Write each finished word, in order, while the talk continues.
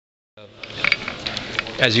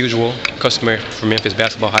as usual, customary for Memphis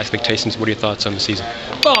basketball, high expectations. What are your thoughts on the season?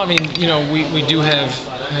 Well, I mean, we do have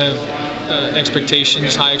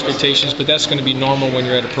expectations, high expectations, but that's going to be normal when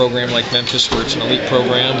you're at a program like Memphis, where it's an elite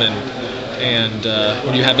program, and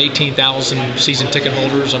when you have 18,000 season ticket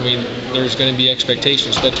holders, I mean, there's going to be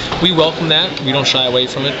expectations. But we welcome that. We don't shy away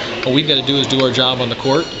from it. What we've got to do is do our job on the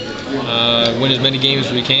court, win as many games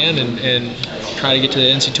as we can, and try to get to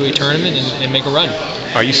the NCAA tournament and make a run.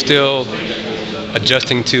 Are you still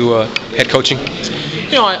adjusting to head coaching?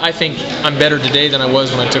 I think I'm better today than I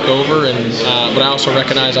was when I took over, but I also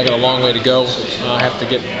recognize I got a long way to go. I have to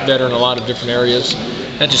get better in a lot of different areas.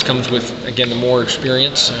 That just comes with, again, the more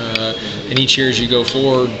experience. And each year as you go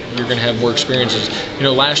forward, you're going to have more experiences.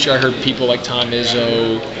 Last year I heard people like Tom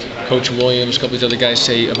Izzo, Coach Williams, a couple of these other guys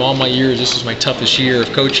say, of all my years, this is my toughest year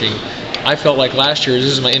of coaching. I felt like last year,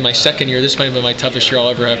 in my second year, this might have been my toughest year I'll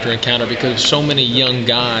ever have to encounter, because so many young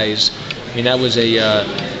guys. I mean, that was a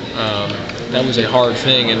hard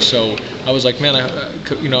thing, and so I was like, man,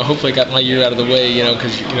 hopefully I got my year out of the way,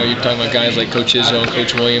 because you're talking about guys like Coach Izzo and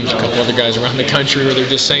Coach Williams, a couple other guys around the country where they're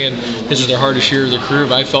just saying this is their hardest year of their career.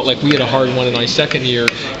 But I felt like we had a hard one in my second year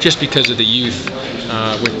just because of the youth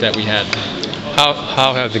that we had.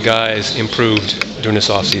 How have the guys improved during this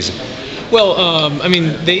off season? Well, I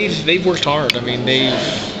mean, they've worked hard. I mean,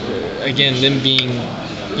 them being,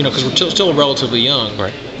 because we're still relatively young.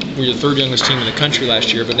 Right. We were the third youngest team in the country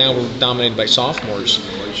last year, but now we're dominated by sophomores.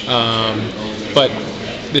 But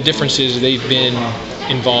the difference is they've been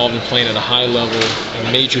involved in playing at a high level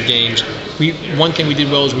in major games. One thing we did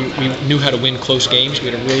well is we knew how to win close games. We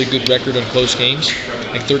had a really good record on close games,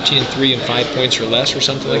 like 13-3 and 5 points or less or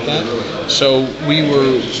something like that. So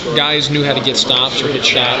guys knew how to get stops or hit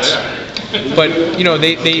shots. But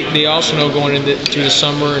they also know going through the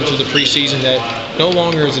summer and through the preseason that no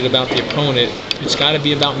longer is it about the opponent. It's got to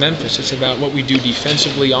be about Memphis. It's about what we do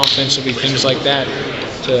defensively, offensively, things like that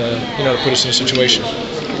to put us in a situation.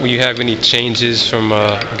 Will you have any changes from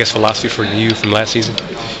philosophy for you from last season?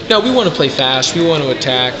 No, we want to play fast. We want to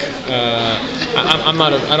attack.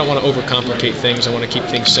 I don't want to overcomplicate things. I want to keep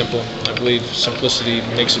things simple. I believe simplicity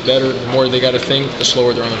makes it better. The more they got to think, the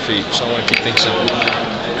slower they're on their feet. So I want to keep things simple.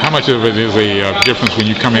 How much of it is a difference when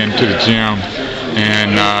you come into the gym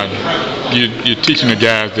and you're teaching the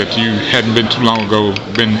guys that you hadn't been too long ago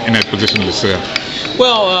been in that position yourself?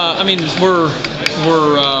 Well, I mean, we're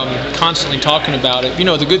constantly talking about it.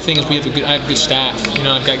 The good thing is I have good staff.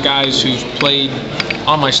 I've got guys who've played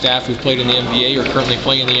on my staff who've played in the NBA or currently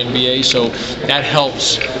playing in the NBA, so that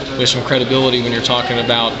helps with some credibility when you're talking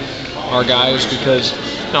about our guys, because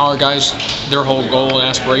our guys, their whole goal and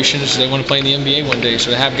aspiration is they want to play in the NBA one day. So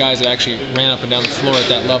to have guys that actually ran up and down the floor at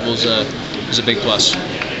that level is a big plus.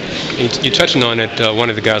 You're touching on it. One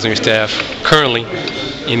of the guys on your staff currently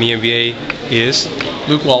in the NBA is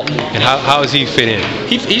Luke Walton. And how does he fit in?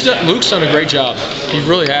 Luke's done a great job. He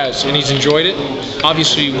really has, and he's enjoyed it.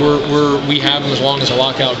 Obviously, we have him as long as the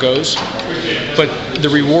lockout goes, but the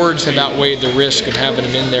rewards have outweighed the risk of having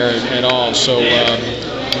him in there at all. So,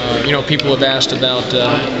 people have asked about,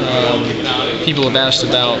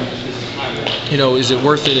 is it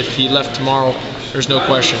worth it if he left tomorrow? There's no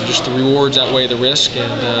question. Just the rewards outweigh the risk,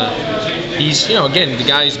 and he's, again, the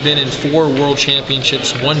guy's been in 4 world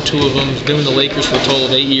championships, won 2 of them, he's been with the Lakers for a total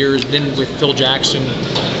of 8 years, been with Phil Jackson.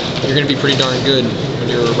 You're going to be pretty darn good when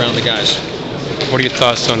you're around the guys. What are your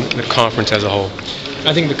thoughts on the conference as a whole?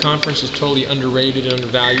 I think the conference is totally underrated and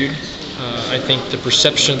undervalued. I think the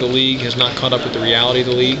perception of the league has not caught up with the reality of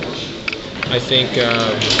the league. I think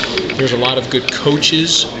there's a lot of good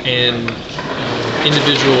coaches and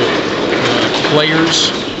individual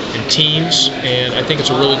players and teams, and I think it's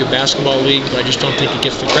a really good basketball league, but I just don't think it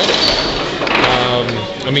gets the credit.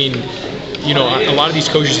 A lot of these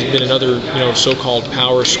coaches have been in other, so-called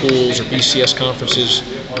power schools or BCS conferences,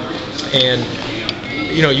 and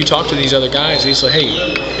you talk to these other guys, they say, hey,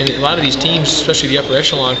 and a lot of these teams, especially the upper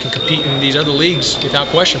echelon, can compete in these other leagues without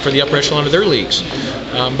question for the upper echelon of their leagues.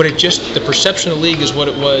 But the perception of the league is what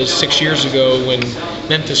it was 6 years ago when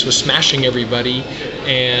Memphis was smashing everybody,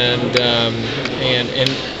 and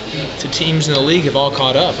the teams in the league have all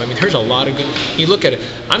caught up. I mean, there's a lot of good. You look at it.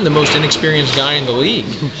 I'm the most inexperienced guy in the league,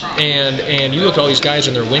 and you look at all these guys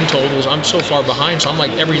and their win totals. I'm so far behind. So I'm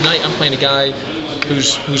like, every night I'm playing a guy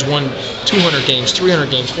who's won 200 games, 300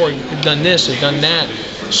 games, done this and done that.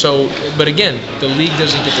 So, but again, the league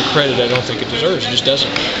doesn't get the credit I don't think it deserves. It just doesn't.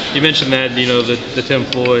 You mentioned that, the Tim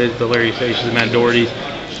Floyd, the Larry Faces, the Matt Doherty.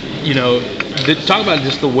 Talk about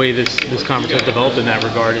just the way this conference has developed in that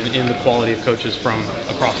regard, and in the quality of coaches from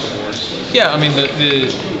across the board. Yeah, I mean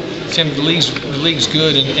the league's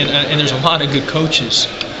good, and there's a lot of good coaches,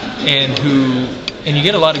 and who and you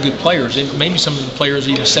get a lot of good players. And maybe some of the players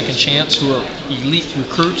even second chance who are elite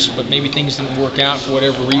recruits, but maybe things didn't work out for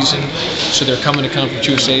whatever reason, so they're coming to Conference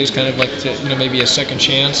USA as kind of like maybe a second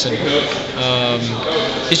chance. And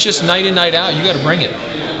it's just night in, night out. You got to bring it.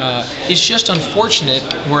 It's just unfortunate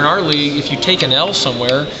where in our league, if you take an L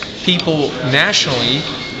somewhere, people nationally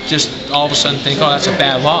just all of a sudden think, oh, that's a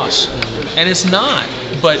bad loss, and it's not.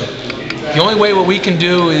 But the only way what we can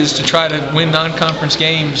do is to try to win non-conference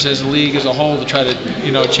games as a league as a whole to try to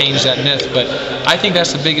change that myth. But I think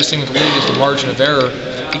that's the biggest thing with the league is the margin of error,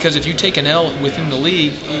 because if you take an L within the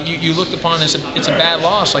league, you looked upon as it's a bad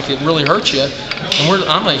loss, like it really hurts you. And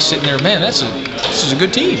I'm like sitting there, man, this is a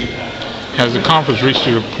good team. Has the conference reached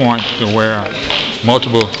to the point to where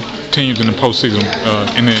multiple teams in the postseason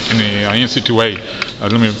in the NC2A,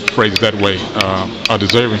 let me phrase it that way, are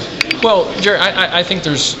deserving? Well, Jerry, I think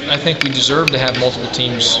we deserve to have multiple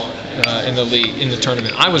teams in the league, in the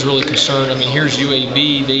tournament. I was really concerned. I mean, here's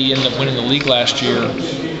UAB. They ended up winning the league last year,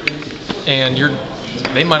 and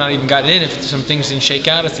they might not even gotten in if some things didn't shake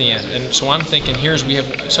out at the end. And so I'm thinking, we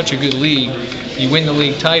have such a good league. You win the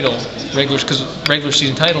league title, regular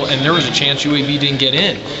season title, and there was a chance UAB didn't get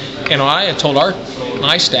in. And I had told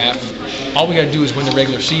my staff, all we got to do is win the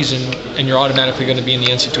regular season, and you're automatically going to be in the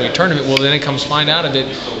NCAA tournament. Well, then it comes find out of it,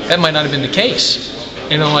 that might not have been the case.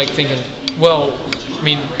 And I'm like thinking, well, I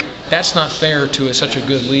mean, that's not fair to such a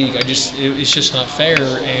good league. It's just not fair.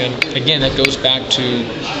 And again, that goes back to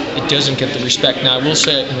it doesn't get the respect. Now, I will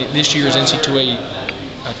say in this year's NCAA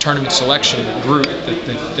tournament selection group,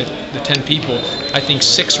 the 10 people, I think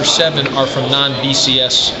 6 or 7 are from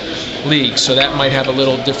non-BCS leagues, so that might have a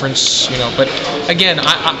little difference, But again,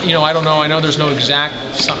 I don't know. I know there's no exact.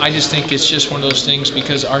 I just think it's just one of those things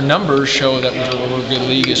because our numbers show that we're a good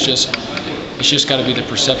league. It's just got to be the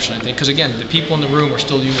perception, I think. Because again, the people in the room are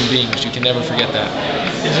still human beings. You can never forget that.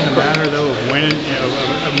 Isn't it a matter though of winning,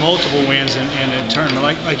 of multiple wins in a tournament,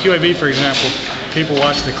 like UAB, for example? People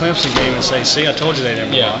watch the Clemson game and say, "See, I told you they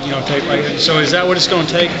never lost." So is that what it's going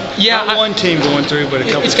to take? Yeah, not one team going through, but a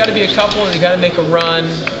couple. It's got to be a couple, and you got to make a run.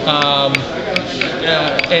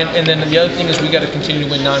 And then the other thing is we got to continue to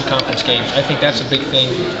win non-conference games. I think that's a big thing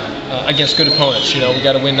against good opponents. We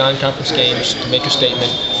got to win non-conference games to make a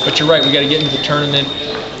statement. But you're right, we got to get into the tournament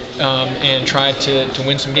and try to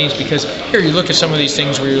win some games. Because here you look at some of these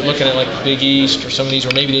things where you're looking at like the Big East or some of these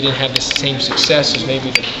where maybe they didn't have the same success as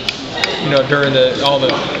maybe during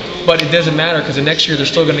but it doesn't matter because the next year they're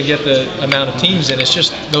still going to get the amount of teams in. It's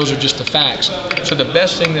just those are just the facts. So the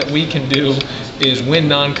best thing that we can do is win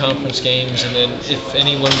non-conference games, and then if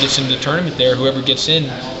anyone gets into the tournament there, whoever gets in,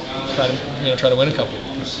 try to win a couple.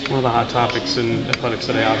 One of the hot topics in athletics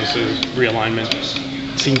today, obviously, is realignment.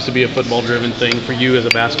 Seems to be a football-driven thing for you as a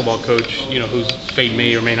basketball coach, whose fate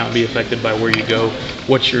may or may not be affected by where you go.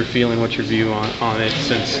 What's your feeling? What's your view on it?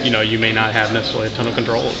 Since you may not have necessarily a ton of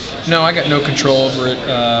control. No, I got no control over it.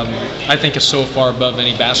 I think it's so far above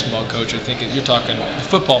any basketball coach. I think you're talking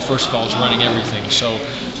football. First of all, is running everything. So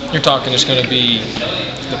you're talking it's going to be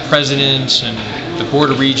the presidents and the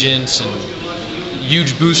board of regents and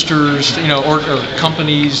huge boosters, or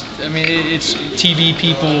companies. I mean, it's TV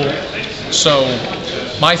people. So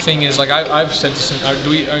my thing is, like I've said this,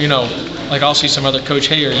 like I'll see some other coach,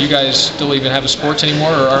 hey, are you guys still even having sports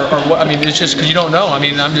anymore, or what? I mean, it's just because you don't know. I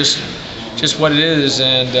mean, I'm just what it is,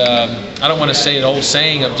 and I don't want to say an old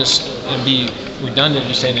saying of and be redundant,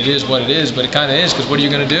 just saying it is what it is, but it kind of is, because what are you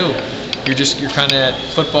going to do? You're kind of at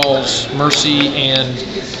football's mercy and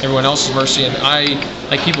everyone else's mercy. And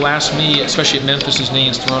like people ask me, especially at Memphis, his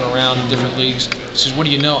name's thrown around in different leagues. Says, what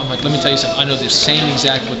do you know? I'm like, let me tell you something. I know the same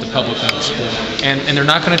exact what the public knows, and they're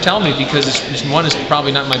not going to tell me because one is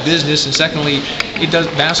probably not my business, and secondly,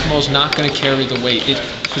 basketball is not going to carry the weight.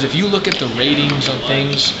 Because if you look at the ratings on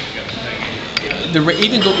things.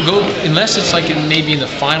 Even go unless it's like maybe in the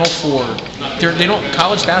Final Four, they don't.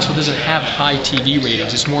 College basketball doesn't have high TV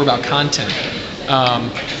ratings. It's more about content.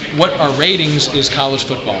 What our ratings is college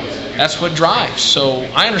football. That's what drives. So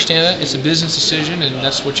I understand that it's a business decision, and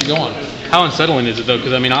that's what you go on. How unsettling is it though?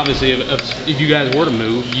 Because I mean, obviously, if you guys were to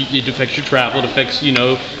move, it affects your travel, it affects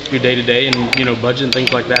your day to day and budget and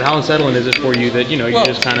things like that. How unsettling is it for you that you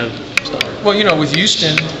just kind of. Well, with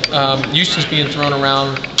Houston, Houston's being thrown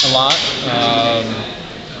around a lot,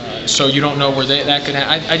 so you don't know where that could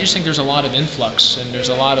happen. I just think there's a lot of influx, and there's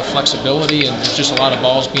a lot of flexibility, and there's just a lot of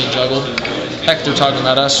balls being juggled. Heck, they're talking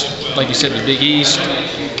about us, like you said, the Big East.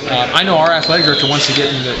 I know our athletic director wants to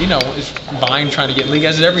get into, is behind trying to get in the league,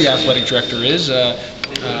 as every athletic director is.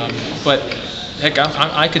 But heck,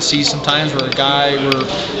 I could see sometimes where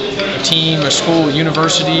a team, a school, a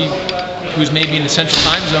university, who's maybe in the Central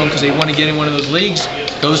Time Zone because they want to get in one of those leagues,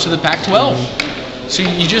 goes to the Pac-12. So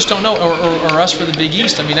you just don't know, or us for the Big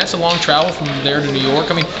East. I mean, that's a long travel from there to New York.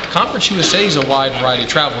 I mean, Conference USA is a wide variety of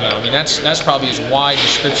travel now. I mean, that's probably as wide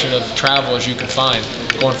description of travel as you can find,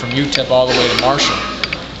 going from UTEP all the way to Marshall.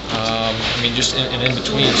 I mean, just in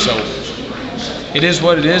between. So it is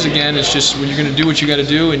what it is. Again, it's just when you're going to do what you got to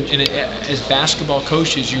do, and as basketball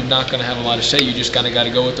coaches, you're not going to have a lot to say. You just kind of got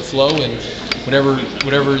to go with the flow, and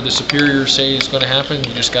whatever the superiors say is going to happen,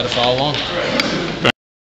 you just got to follow along.